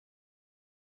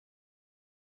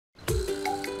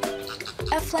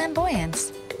A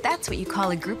flamboyance, that's what you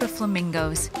call a group of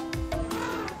flamingos.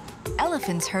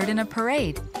 Elephants herd in a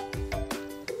parade.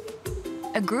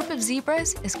 A group of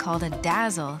zebras is called a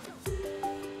dazzle.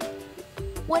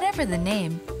 Whatever the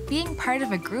name, being part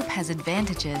of a group has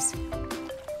advantages.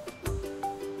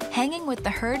 Hanging with the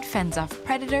herd fends off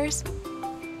predators,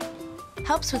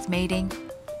 helps with mating,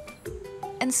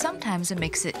 and sometimes it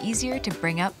makes it easier to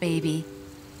bring up baby.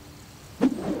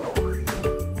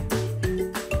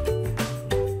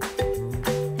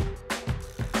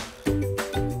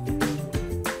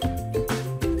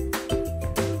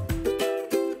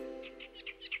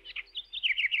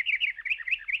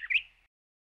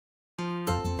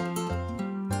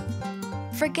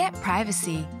 Forget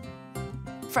privacy.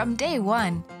 From day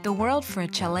one, the world for a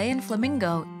Chilean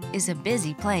flamingo is a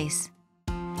busy place.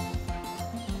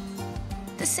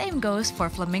 The same goes for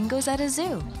flamingos at a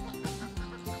zoo.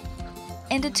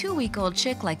 And a 2-week-old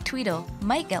chick like Tweedle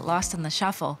might get lost in the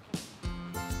shuffle.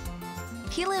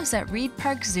 He lives at Reed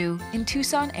Park Zoo in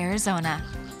Tucson, Arizona.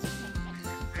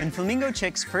 When flamingo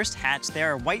chicks first hatch, they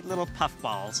are white little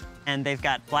puffballs, and they've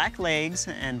got black legs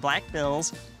and black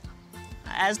bills.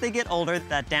 As they get older,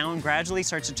 that down gradually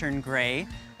starts to turn gray.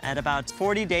 At about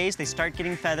 40 days, they start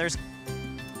getting feathers.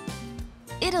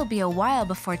 It'll be a while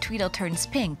before Tweedle turns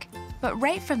pink, but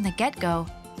right from the get-go,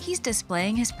 he's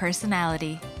displaying his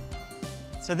personality.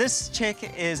 So this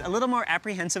chick is a little more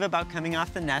apprehensive about coming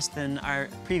off the nest than our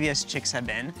previous chicks have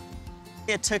been.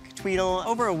 It took Tweedle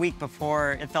over a week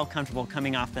before it felt comfortable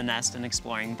coming off the nest and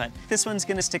exploring, but this one's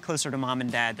gonna stick closer to mom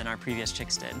and dad than our previous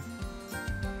chicks did.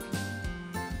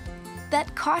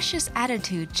 That cautious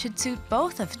attitude should suit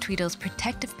both of Tweedle's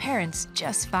protective parents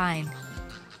just fine.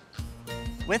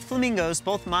 With flamingos,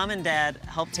 both mom and dad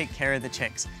help take care of the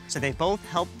chicks. So they both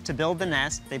help to build the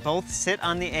nest, they both sit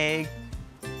on the egg.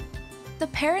 The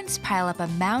parents pile up a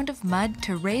mound of mud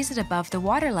to raise it above the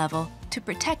water level to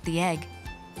protect the egg.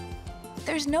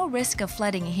 There's no risk of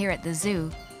flooding here at the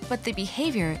zoo, but the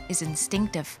behavior is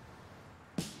instinctive.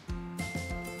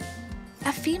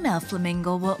 A female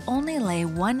flamingo will only lay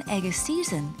 1 egg a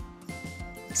season,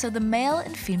 so the male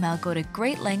and female go to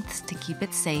great lengths to keep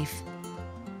it safe.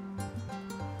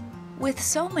 With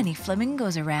so many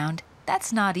flamingos around,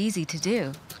 that's not easy to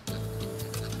do.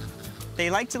 They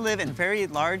like to live in very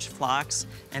large flocks,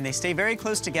 and they stay very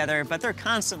close together, but they're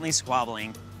constantly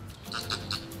squabbling.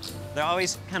 They're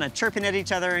always kind of chirping at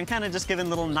each other and kind of just giving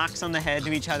little knocks on the head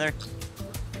to each other.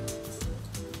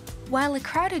 While a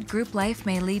crowded group life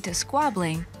may lead to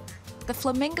squabbling, the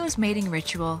flamingo's mating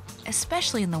ritual,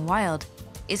 especially in the wild,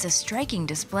 is a striking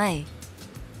display.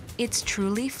 It's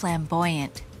truly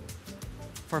flamboyant.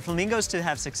 For flamingos to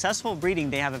have successful breeding,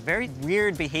 they have a very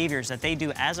weird behaviors that they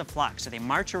do as a flock. So they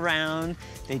march around,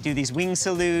 they do these wing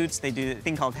salutes, they do a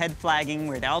thing called head flagging,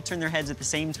 where they all turn their heads at the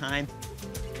same time.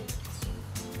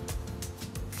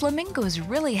 Flamingos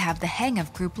really have the hang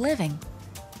of group living,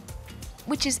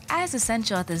 which is as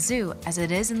essential at the zoo as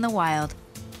it is in the wild.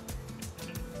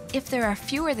 If there are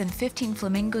fewer than 15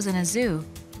 flamingos in a zoo,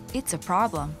 it's a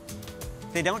problem.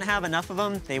 If they don't have enough of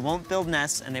them, they won't build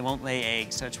nests and they won't lay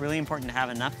eggs. So it's really important to have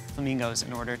enough flamingos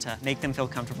in order to make them feel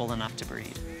comfortable enough to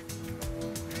breed.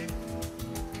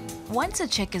 Once a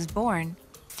chick is born,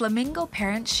 flamingo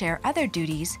parents share other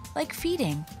duties like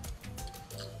feeding.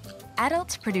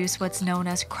 Adults produce what's known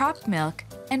as crop milk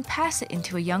and pass it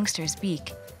into a youngster's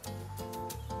beak.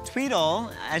 Tweedle,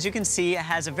 as you can see,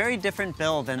 has a very different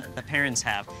bill than the parents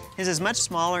have. His is much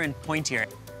smaller and pointier.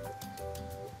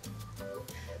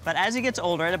 But as he gets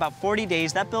older, at about 40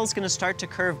 days, that bill's gonna start to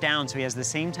curve down, so he has the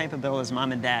same type of bill as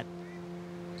mom and dad.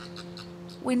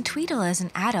 When Tweedle is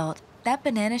an adult, that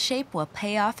banana shape will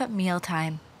pay off at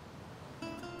mealtime.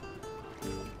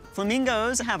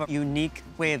 Flamingos have a unique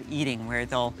way of eating where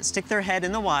they'll stick their head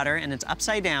in the water and it's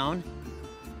upside down.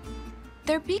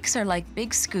 Their beaks are like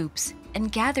big scoops and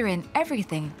gather in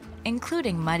everything,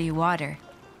 including muddy water.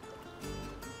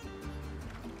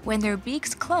 When their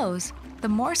beaks close, the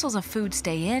morsels of food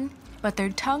stay in, but their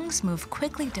tongues move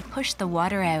quickly to push the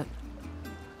water out.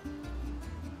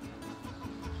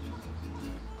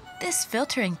 This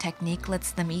filtering technique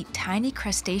lets them eat tiny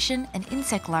crustacean and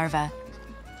insect larvae,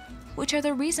 which are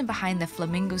the reason behind the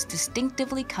flamingo's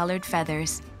distinctively colored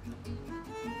feathers.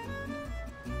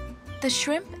 The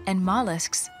shrimp and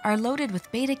mollusks are loaded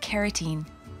with beta-carotene,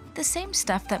 the same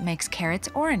stuff that makes carrots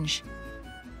orange.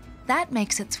 That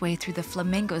makes its way through the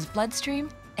flamingo's bloodstream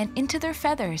and into their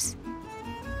feathers.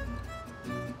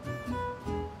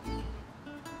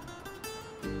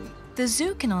 The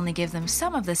zoo can only give them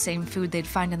some of the same food they'd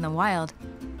find in the wild,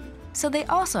 so they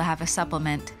also have a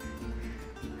supplement.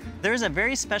 There's a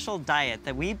very special diet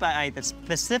that we buy that's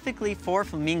specifically for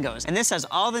flamingos, and this has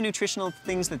all the nutritional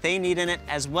things that they need in it,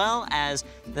 as well as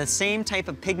the same type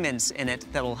of pigments in it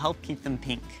that will help keep them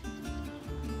pink.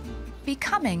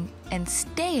 Becoming and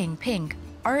staying pink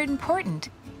are important,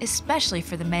 especially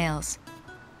for the males.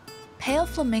 Pale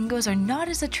flamingos are not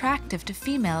as attractive to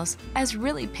females as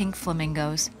really pink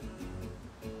flamingos.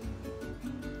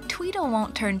 Tweedle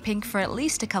won't turn pink for at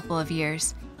least a couple of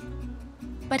years,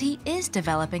 but he is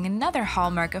developing another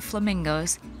hallmark of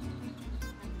flamingos,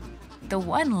 the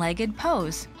one-legged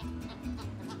pose.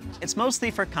 It's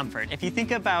mostly for comfort. If you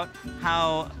think about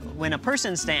how when a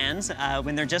person stands,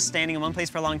 when they're just standing in one place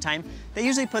for a long time, they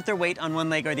usually put their weight on one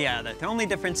leg or the other. The only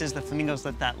difference is the flamingos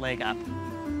lift that leg up.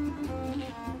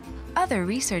 Other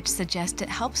research suggests it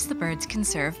helps the birds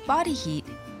conserve body heat.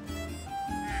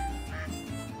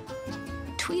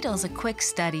 Tweedle's a quick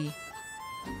study,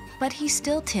 but he's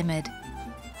still timid.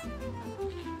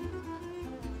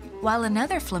 While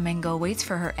another flamingo waits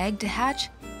for her egg to hatch,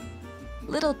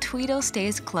 little Tweedle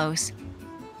stays close,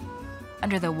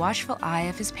 under the watchful eye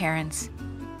of his parents.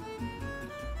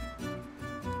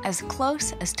 As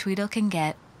close as Tweedle can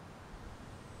get.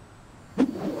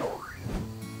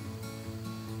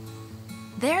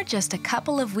 They're just a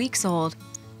couple of weeks old,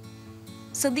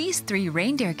 so these 3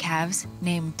 reindeer calves,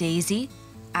 named Daisy,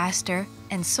 Aster,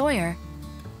 and Sawyer,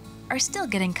 are still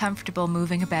getting comfortable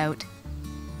moving about.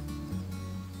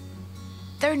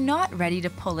 They're not ready to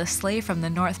pull a sleigh from the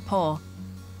North Pole,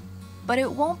 but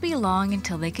it won't be long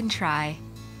until they can try.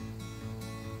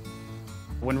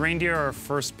 When reindeer are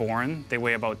first born, they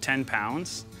weigh about 10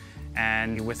 pounds,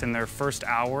 and within their first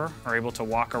hour are able to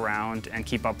walk around and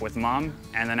keep up with mom,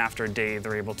 and then after a day,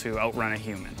 they're able to outrun a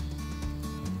human.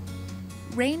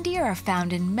 Reindeer are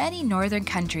found in many northern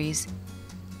countries.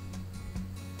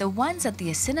 The ones at the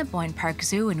Assiniboine Park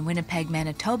Zoo in Winnipeg,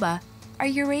 Manitoba, are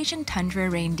Eurasian tundra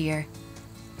reindeer.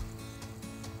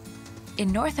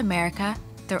 In North America,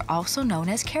 they're also known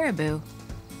as caribou.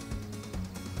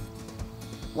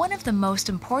 One of the most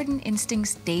important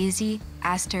instincts Daisy,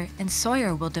 Aster, and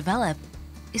Sawyer will develop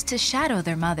is to shadow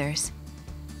their mothers.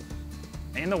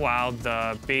 In the wild,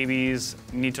 the babies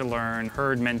need to learn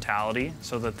herd mentality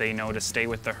so that they know to stay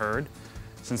with the herd,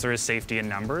 since there is safety in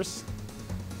numbers.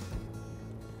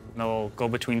 They'll go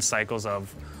between cycles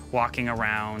of walking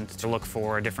around to look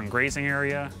for a different grazing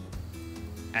area,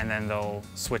 and then they'll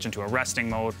switch into a resting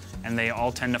mode, and they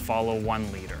all tend to follow one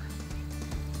leader.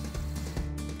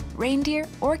 Reindeer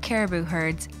or caribou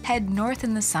herds head north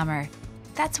in the summer.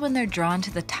 That's when they're drawn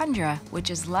to the tundra, which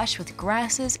is lush with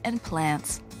grasses and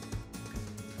plants.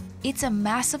 It's a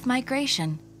massive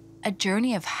migration, a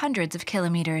journey of hundreds of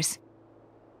kilometers.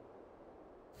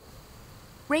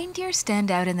 Reindeer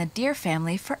stand out in the deer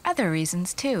family for other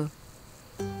reasons too.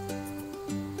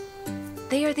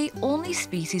 They are the only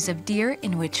species of deer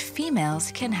in which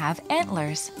females can have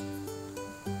antlers.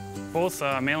 Both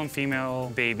male and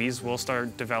female babies will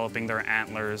start developing their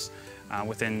antlers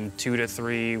within 2 to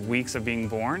 3 weeks of being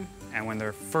born. And when they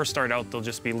first start out, they'll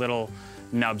just be little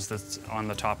nubs that's on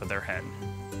the top of their head.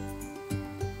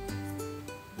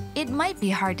 It might be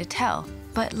hard to tell,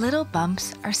 but little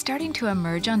bumps are starting to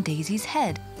emerge on Daisy's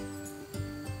head.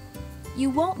 You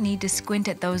won't need to squint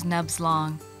at those nubs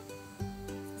long.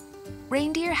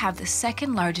 Reindeer have the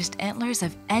second largest antlers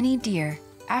of any deer,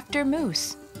 after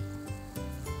moose.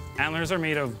 Antlers are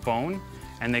made of bone,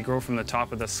 and they grow from the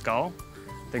top of the skull.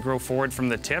 They grow forward from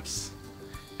the tips,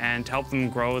 and to help them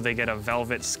grow, they get a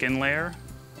velvet skin layer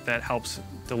that helps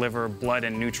deliver blood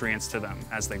and nutrients to them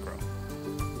as they grow.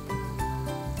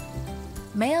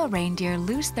 Male reindeer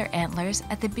lose their antlers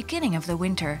at the beginning of the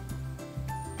winter.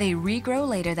 They regrow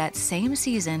later that same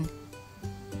season,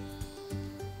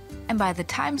 and by the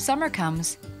time summer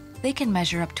comes, they can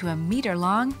measure up to 1 meter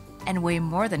long and weigh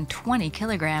more than 20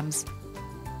 kilograms.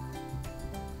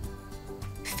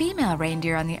 Female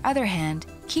reindeer, on the other hand,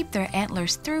 keep their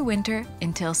antlers through winter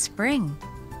until spring.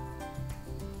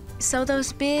 So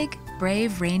those big,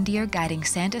 brave reindeer guiding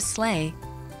Santa's sleigh,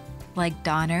 like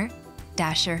Donner,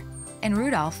 Dasher, and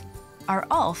Rudolph, are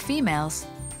all females.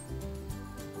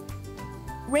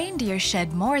 Reindeer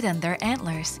shed more than their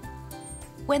antlers.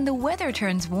 When the weather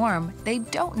turns warm, they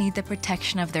don't need the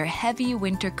protection of their heavy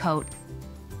winter coat.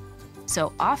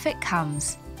 So off it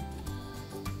comes.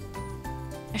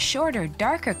 A shorter,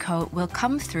 darker coat will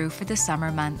come through for the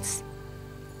summer months.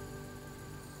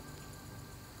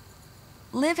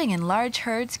 Living in large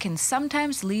herds can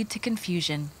sometimes lead to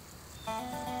confusion.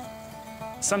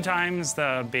 Sometimes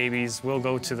the babies will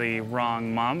go to the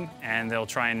wrong mom, and they'll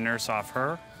try and nurse off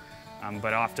her.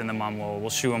 But often the mom will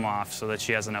shoo them off so that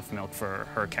she has enough milk for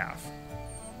her calf.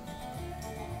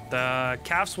 The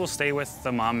calves will stay with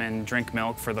the mom and drink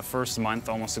milk for the first month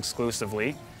almost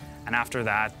exclusively, and after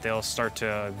that, they'll start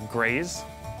to graze.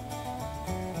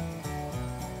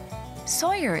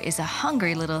 Sawyer is a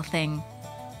hungry little thing.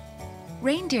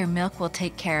 Reindeer milk will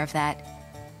take care of that.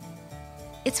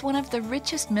 It's one of the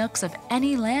richest milks of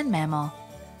any land mammal.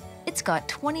 It's got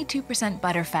 22%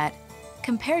 butterfat,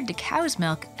 compared to cow's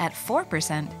milk at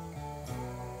 4%.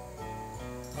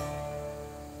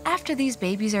 After these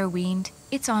babies are weaned,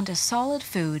 it's on to solid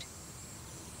food.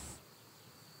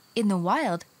 In the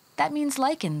wild, that means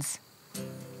lichens.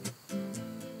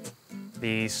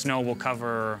 The snow will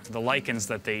cover the lichens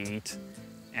that they eat,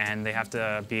 and they have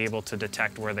to be able to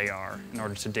detect where they are in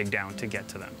order to dig down to get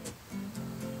to them.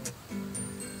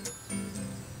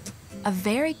 A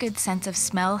very good sense of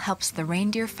smell helps the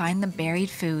reindeer find the buried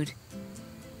food.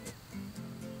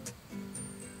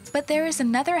 But there is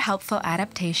another helpful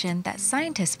adaptation that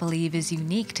scientists believe is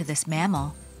unique to this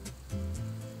mammal.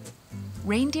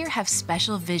 Reindeer have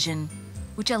special vision,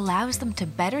 which allows them to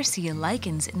better see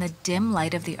lichens in the dim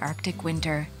light of the Arctic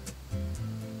winter.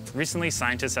 Recently,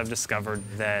 scientists have discovered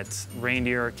that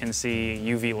reindeer can see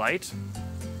UV light.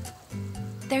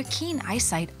 Their keen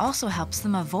eyesight also helps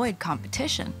them avoid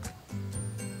competition.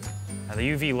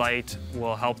 The UV light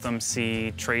will help them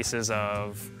see traces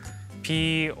of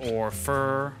pea or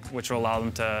fur, which will allow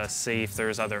them to see if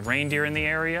there's other reindeer in the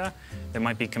area that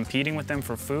might be competing with them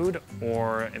for food,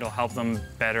 or it'll help them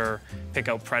better pick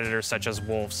out predators such as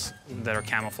wolves that are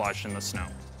camouflaged in the snow.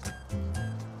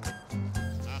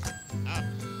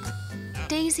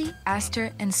 Daisy,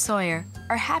 Aster, and Sawyer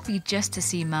are happy just to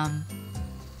see Mum.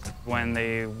 When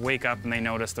they wake up and they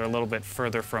notice they're a little bit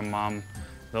further from Mom,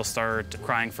 they'll start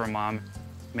crying for Mom,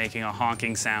 making a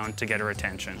honking sound to get her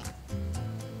attention.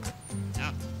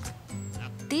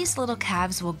 These little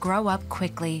calves will grow up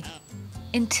quickly.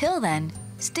 Until then,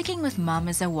 sticking with Mum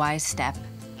is a wise step.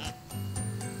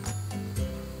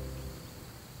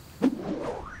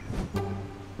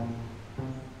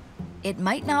 It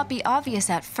might not be obvious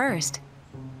at first,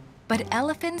 but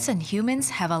elephants and humans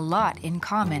have a lot in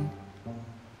common.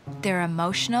 They're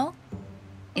emotional,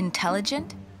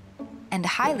 intelligent, and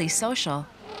highly social.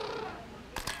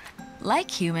 Like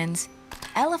humans,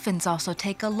 elephants also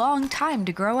take a long time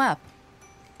to grow up,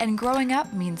 and growing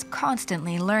up means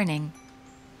constantly learning.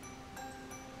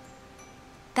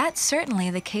 That's certainly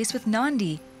the case with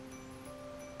Nandi,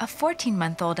 a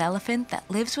 14-month-old elephant that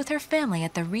lives with her family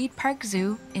at the Reed Park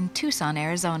Zoo in Tucson,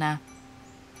 Arizona.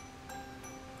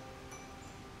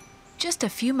 Just a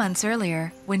few months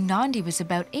earlier, when Nandi was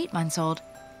about 8 months old,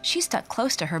 she stuck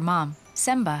close to her mom,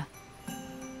 Semba.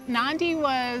 Nandi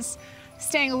was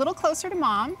staying a little closer to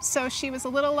Mom, so she was a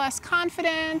little less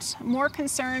confident, more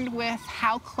concerned with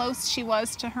how close she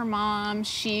was to her mom.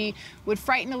 She would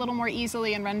frighten a little more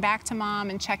easily and run back to Mom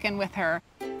and check in with her.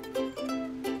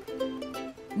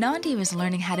 Nandi was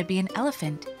learning how to be an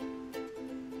elephant,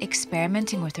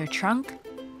 experimenting with her trunk,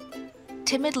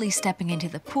 timidly stepping into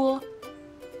the pool,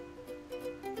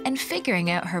 and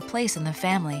figuring out her place in the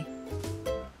family.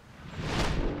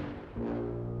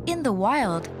 In the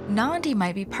wild, Nandi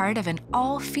might be part of an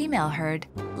all-female herd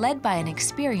led by an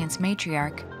experienced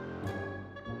matriarch.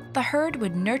 The herd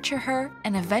would nurture her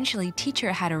and eventually teach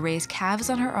her how to raise calves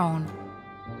on her own.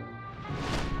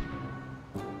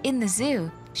 In the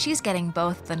zoo, she's getting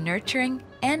both the nurturing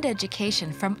and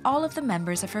education from all of the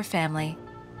members of her family.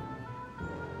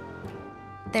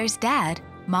 There's Dad,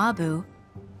 Mabu,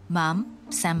 Mum,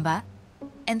 Semba,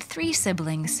 and 3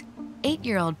 siblings,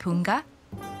 8-year-old Punga,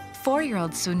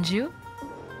 4-year-old Sunju,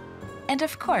 and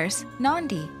of course,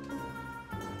 Nandi.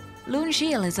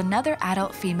 Lunjil is another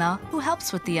adult female who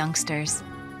helps with the youngsters.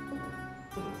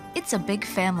 It's a big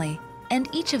family, and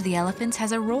each of the elephants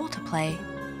has a role to play.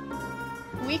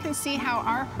 We can see how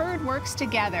our herd works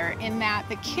together in that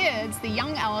the kids, the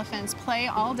young elephants, play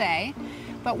all day,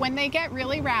 but when they get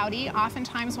really rowdy,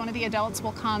 oftentimes one of the adults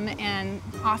will come, and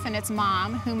often it's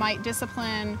Mom who might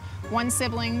discipline one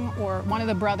sibling or one of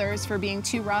the brothers for being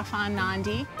too rough on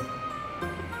Nandi.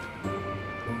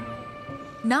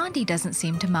 Nandi doesn't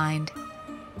seem to mind.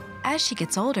 As she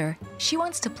gets older, she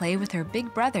wants to play with her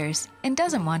big brothers and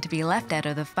doesn't want to be left out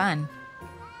of the fun,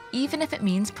 even if it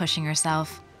means pushing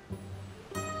herself.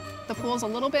 The pool's a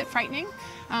little bit frightening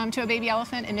to a baby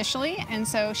elephant initially, and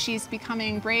so she's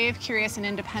becoming brave, curious, and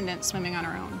independent swimming on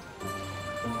her own.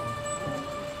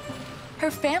 Her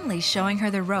family's showing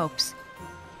her the ropes.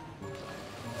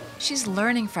 She's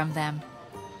learning from them,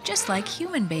 just like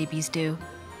human babies do.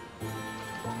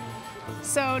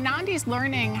 So Nandi's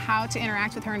learning how to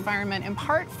interact with her environment in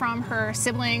part from her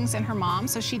siblings and her mom,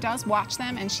 so she does watch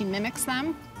them and she mimics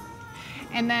them.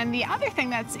 And then the other thing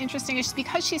that's interesting is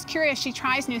because she's curious, she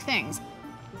tries new things.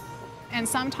 And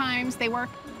sometimes they work,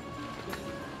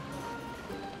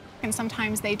 and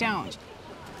sometimes they don't.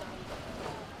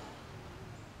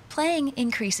 Playing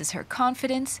increases her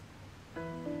confidence,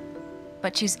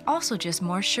 but she's also just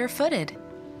more sure-footed.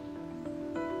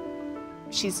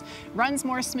 She runs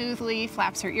more smoothly,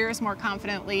 flaps her ears more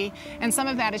confidently, and some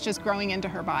of that is just growing into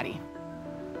her body.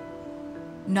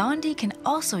 Nandi can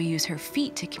also use her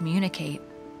feet to communicate.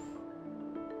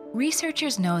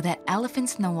 Researchers know that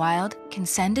elephants in the wild can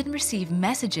send and receive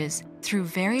messages through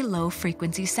very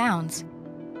low-frequency sounds.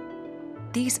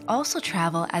 These also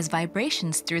travel as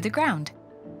vibrations through the ground.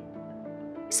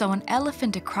 So an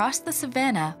elephant across the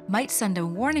savanna might send a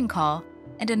warning call,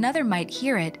 and another might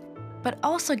hear it, but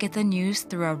also get the news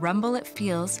through a rumble it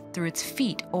feels through its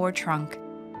feet or trunk.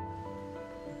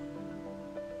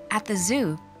 At the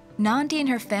zoo, Nandi and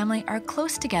her family are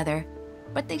close together,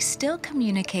 but they still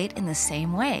communicate in the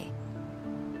same way.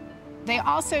 They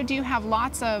also do have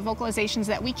lots of vocalizations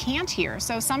that we can't hear,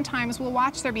 so sometimes we'll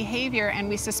watch their behavior and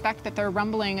we suspect that they're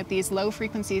rumbling at these low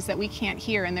frequencies that we can't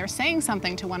hear, and they're saying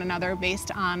something to one another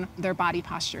based on their body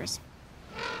postures.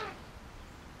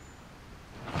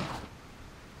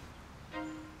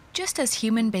 Just as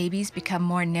human babies become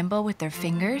more nimble with their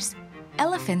fingers,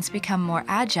 elephants become more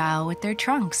agile with their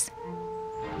trunks.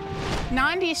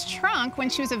 Nandi's trunk, when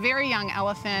she was a very young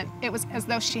elephant, it was as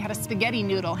though she had a spaghetti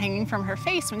noodle hanging from her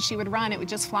face. When she would run, it would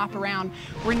just flop around,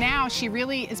 where now she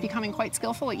really is becoming quite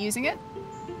skillful at using it.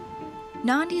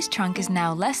 Nandi's trunk is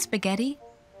now less spaghetti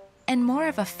and more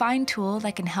of a fine tool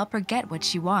that can help her get what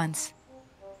she wants.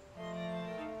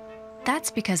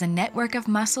 That's because a network of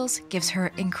muscles gives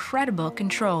her incredible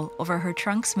control over her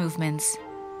trunk's movements.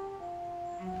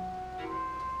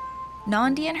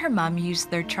 Nandi and her mom use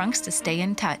their trunks to stay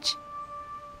in touch.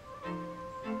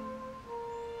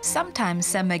 Sometimes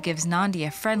Semba gives Nandi a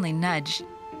friendly nudge.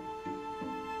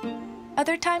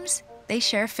 Other times, they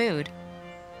share food.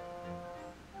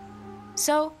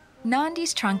 So,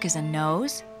 Nandi's trunk is a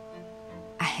nose,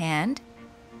 a hand,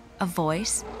 a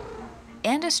voice,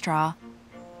 and a straw,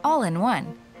 all in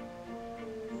one.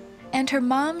 And her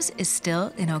mom's is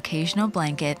still an occasional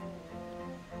blanket.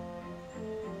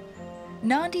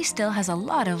 Nandi still has a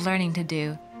lot of learning to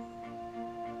do.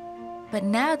 But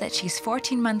now that she's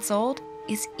 14 months old,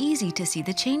 it's easy to see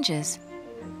the changes.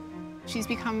 She's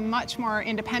become much more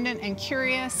independent and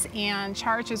curious and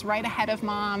charges right ahead of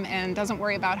mom and doesn't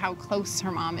worry about how close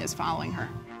her mom is following her.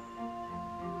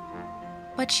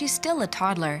 But she's still a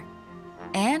toddler.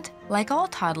 And, like all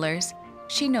toddlers,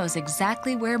 she knows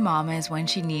exactly where mom is when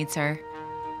she needs her.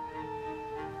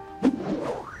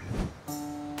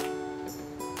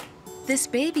 This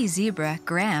baby zebra,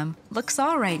 Graham, looks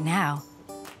all right now.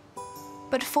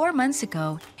 But 4 months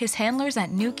ago, his handlers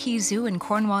at Newquay Zoo in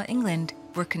Cornwall, England,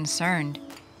 were concerned.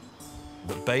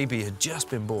 The baby had just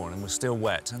been born and was still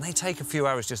wet, and they take a few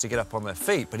hours just to get up on their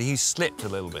feet, but he slipped a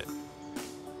little bit.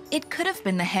 It could have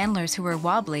been the handlers who were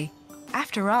wobbly.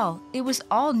 After all, it was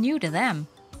all new to them.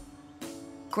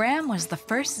 Graham was the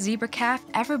first zebra calf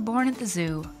ever born at the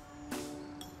zoo.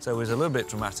 So it was a little bit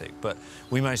dramatic, but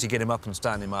we managed to get him up and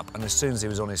stand him up, and as soon as he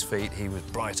was on his feet, he was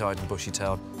bright-eyed and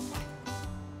bushy-tailed.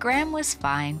 Graham was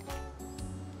fine.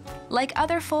 Like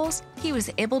other foals, he was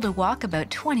able to walk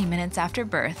about 20 minutes after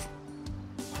birth.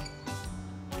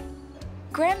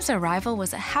 Graham's arrival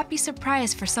was a happy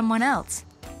surprise for someone else,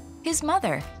 his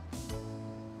mother.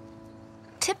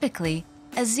 Typically,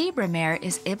 a zebra mare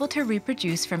is able to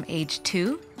reproduce from age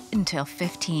 2 until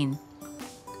 15.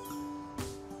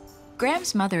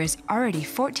 Graham's mother is already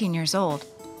 14 years old,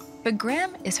 but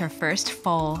Graham is her first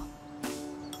foal.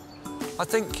 I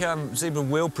think zebra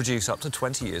will produce up to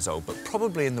 20 years old, but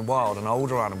probably in the wild, an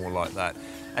older animal like that,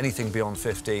 anything beyond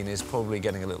 15 is probably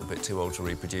getting a little bit too old to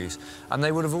reproduce. And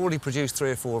they would have already produced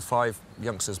 3 or 4 or 5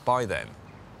 youngsters by then.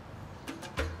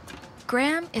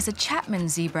 Graham is a Chapman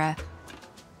zebra,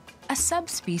 a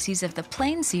subspecies of the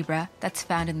plain zebra that's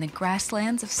found in the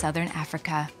grasslands of southern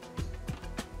Africa.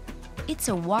 It's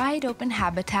a wide-open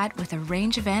habitat with a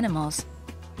range of animals,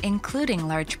 including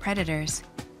large predators.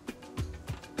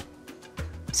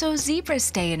 So zebras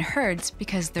stay in herds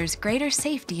because there's greater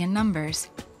safety in numbers.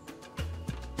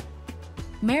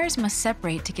 Mares must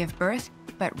separate to give birth,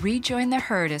 but rejoin the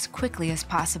herd as quickly as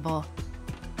possible.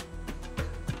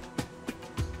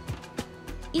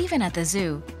 Even at the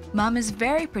zoo, Mom is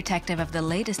very protective of the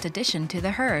latest addition to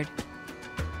the herd.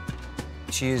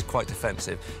 She is quite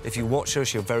defensive. If you watch her,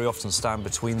 she'll very often stand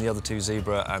between the other 2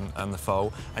 zebra and the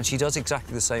foal, and she does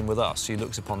exactly the same with us. She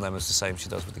looks upon them as the same she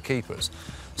does with the keepers.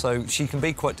 So she can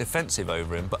be quite defensive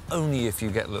over him, but only if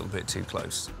you get a little bit too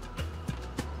close.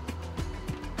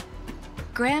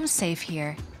 Graham's safe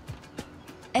here.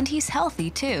 And he's healthy,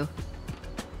 too.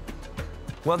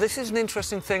 Well, this is an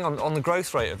interesting thing on the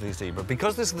growth rate of the zebra.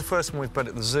 Because this is the first one we've bred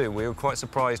at the zoo, we were quite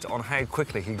surprised on how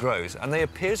quickly he grows. And they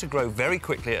appear to grow very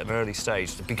quickly at an early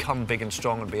stage to become big and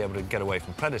strong and be able to get away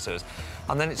from predators.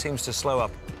 And then it seems to slow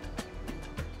up.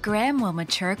 Graham will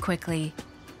mature quickly.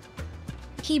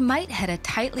 He might head a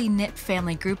tightly knit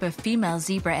family group of female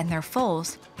zebra and their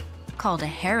foals, called a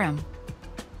harem.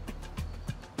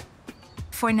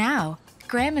 For now,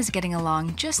 Graham is getting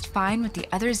along just fine with the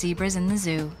other zebras in the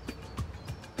zoo.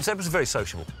 Zebra's very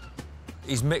sociable.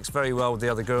 He's mixed very well with the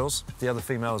other girls, the other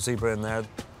female zebra in there.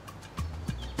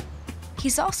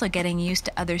 He's also getting used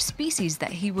to other species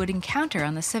that he would encounter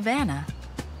on the savannah.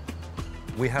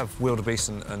 We have wildebeest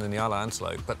and an Inyala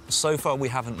antelope, but so far we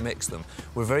haven't mixed them.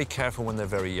 We're very careful when they're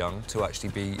very young to actually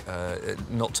be,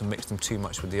 not to mix them too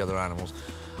much with the other animals.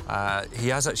 He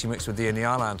has actually mixed with the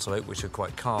Inyala antelope, which are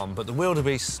quite calm, but the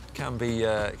wildebeest can be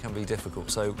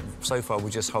difficult. So far we're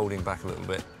just holding back a little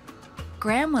bit.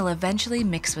 Graham will eventually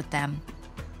mix with them.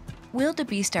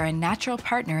 Wildebeest are a natural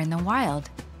partner in the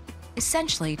wild,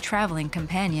 essentially traveling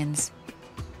companions.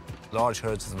 Large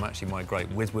herds of them actually migrate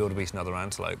with wildebeest and other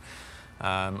antelope,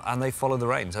 and they follow the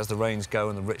rains. As the rains go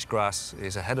and the rich grass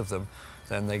is ahead of them,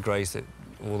 then they graze it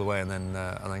all the way and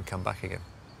then come back again.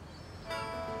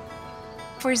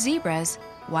 For zebras,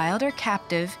 wild or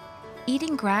captive,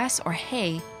 eating grass or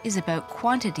hay is about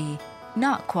quantity,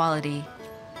 not quality.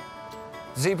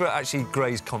 Zebra actually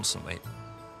graze constantly.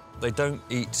 They don't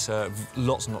eat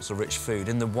lots and lots of rich food.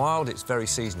 In the wild, it's very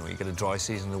seasonal. You get a dry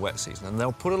season and a wet season, and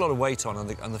they'll put a lot of weight on,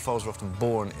 and the foals are often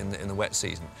born in the wet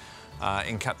season.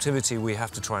 In captivity, we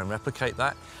have to try and replicate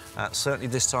that. Certainly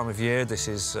this time of year, this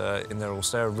is in their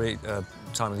austere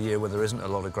time of the year where there isn't a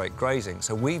lot of great grazing.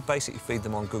 So we basically feed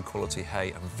them on good quality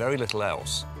hay and very little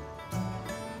else.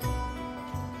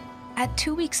 At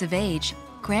 2 weeks of age,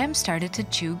 Graham started to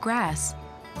chew grass.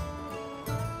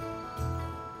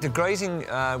 The grazing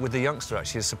with the youngster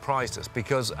actually has surprised us,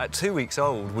 because at 2 weeks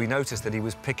old, we noticed that he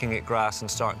was picking at grass and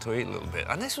starting to eat a little bit.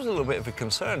 And this was a little bit of a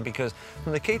concern, because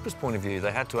from the keeper's point of view,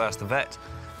 they had to ask the vet,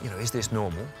 you know, is this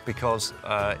normal? Because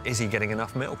is he getting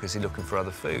enough milk? Is he looking for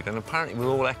other food? And apparently with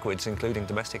all equids, including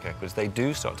domestic equids, they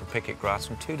do start to pick at grass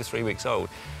from 2 to 3 weeks old.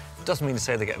 It doesn't mean to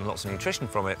say they're getting lots of nutrition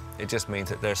from it. It just means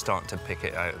that they're starting to pick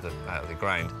it out of the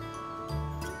ground.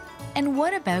 And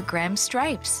what about Graham's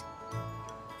stripes?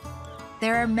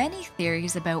 There are many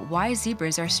theories about why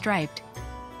zebras are striped.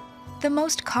 The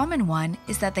most common one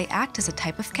is that they act as a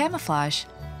type of camouflage.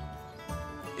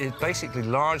 Basically,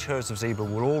 large herds of zebra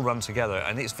will all run together,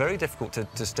 and it's very difficult to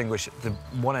distinguish the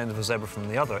one end of a zebra from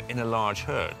the other in a large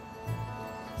herd.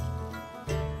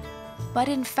 But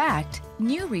in fact,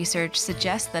 new research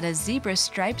suggests that a zebra's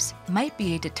stripes might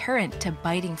be a deterrent to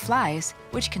biting flies,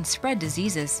 which can spread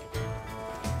diseases.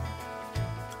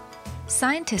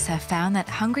 Scientists have found that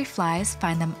hungry flies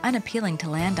find them unappealing to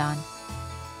land on.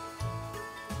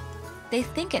 They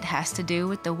think it has to do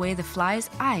with the way the fly's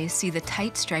eyes see the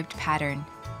tight striped pattern.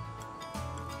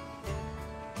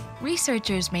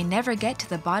 Researchers may never get to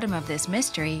the bottom of this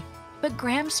mystery, but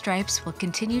Graham's stripes will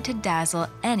continue to dazzle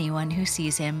anyone who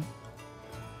sees him.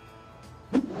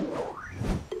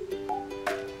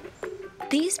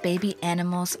 These baby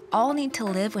animals all need to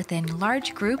live within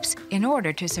large groups in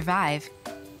order to survive.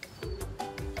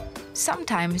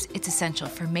 Sometimes it's essential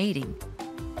for mating.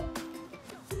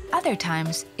 Other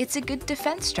times, it's a good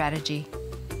defense strategy.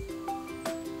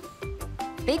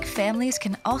 Big families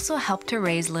can also help to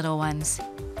raise little ones.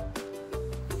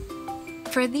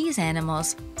 For these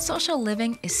animals, social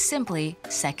living is simply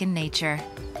second nature.